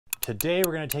Today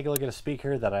we're going to take a look at a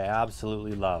speaker that I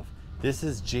absolutely love. This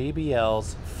is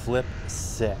JBL's Flip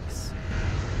 6.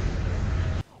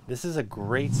 This is a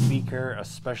great speaker,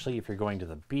 especially if you're going to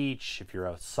the beach, if you're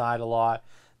outside a lot.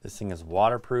 This thing is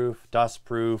waterproof,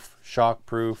 dustproof,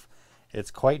 shockproof. It's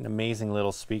quite an amazing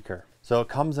little speaker. So it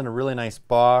comes in a really nice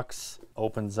box,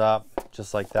 opens up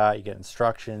just like that. You get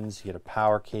instructions, you get a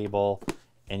power cable,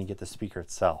 and you get the speaker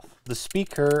itself. The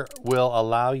speaker will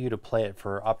allow you to play it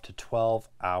for up to 12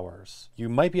 hours. You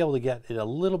might be able to get it a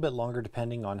little bit longer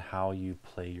depending on how you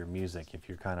play your music. If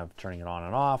you're kind of turning it on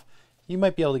and off, you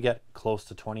might be able to get close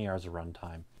to 20 hours of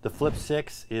runtime. The Flip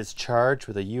 6 is charged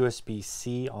with a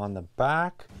USB-C on the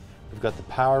back. We've got the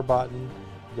power button,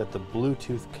 we've got the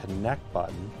Bluetooth connect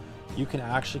button. You can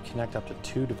actually connect up to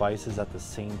 2 devices at the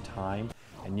same time,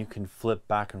 and you can flip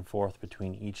back and forth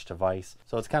between each device.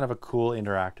 So it's kind of a cool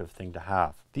interactive thing to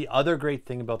have. The other great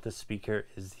thing about this speaker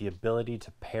is the ability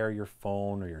to pair your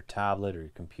phone or your tablet or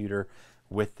your computer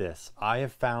with this. I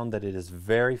have found that it is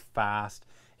very fast,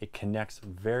 it connects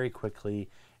very quickly,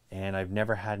 and I've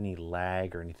never had any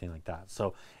lag or anything like that.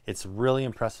 So it's a really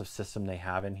impressive system they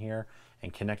have in here,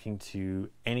 and connecting to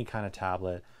any kind of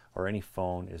tablet or any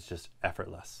phone is just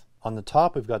effortless. On the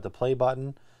top, we've got the play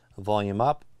button, volume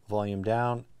up, volume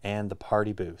down, and the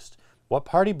party boost. What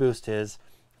party boost is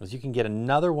you can get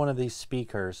another one of these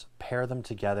speakers, pair them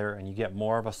together, and you get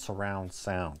more of a surround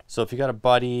sound. So if you got a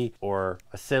buddy or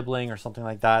a sibling or something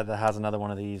like that that has another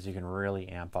one of these, you can really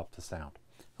amp up the sound.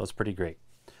 So it's pretty great.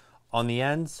 On the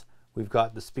ends, we've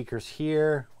got the speakers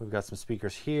here, we've got some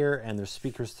speakers here, and there's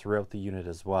speakers throughout the unit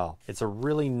as well. It's a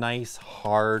really nice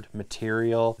hard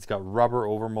material. It's got rubber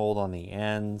overmold on the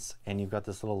ends, and you've got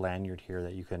this little lanyard here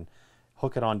that you can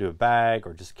hook it onto a bag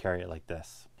or just carry it like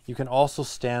this. You can also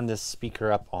stand this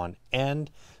speaker up on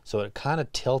end, so it kind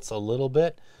of tilts a little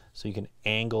bit, so you can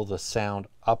angle the sound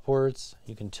upwards.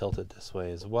 You can tilt it this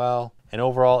way as well. And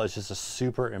overall, it's just a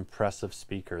super impressive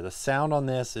speaker. The sound on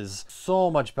this is so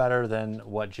much better than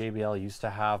what JBL used to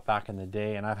have back in the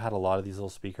day, and I've had a lot of these little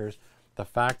speakers. The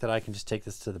fact that I can just take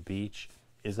this to the beach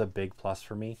is a big plus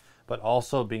for me, but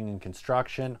also being in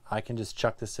construction, I can just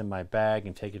chuck this in my bag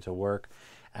and take it to work,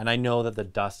 and I know that the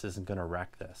dust isn't going to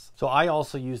wreck this. So I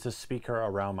also use this speaker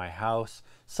around my house.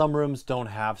 Some rooms don't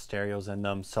have stereos in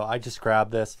them, so I just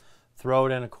grab this, throw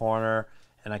it in a corner,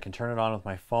 and I can turn it on with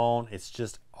my phone. It's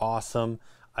just awesome.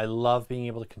 I love being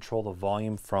able to control the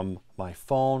volume from my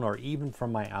phone or even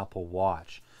from my Apple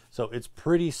Watch. So it's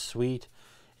pretty sweet.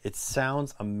 It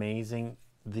sounds amazing.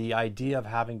 The idea of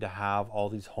having to have all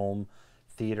these home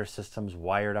theater systems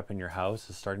wired up in your house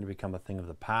is starting to become a thing of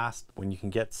the past when you can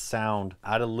get sound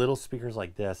out of little speakers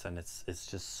like this, and it's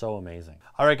just so amazing.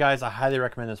 All right guys, I highly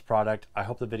recommend this product. I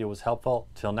hope the video was helpful.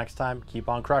 Till next time, keep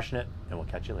on crushing it, and we'll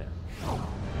catch you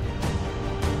later.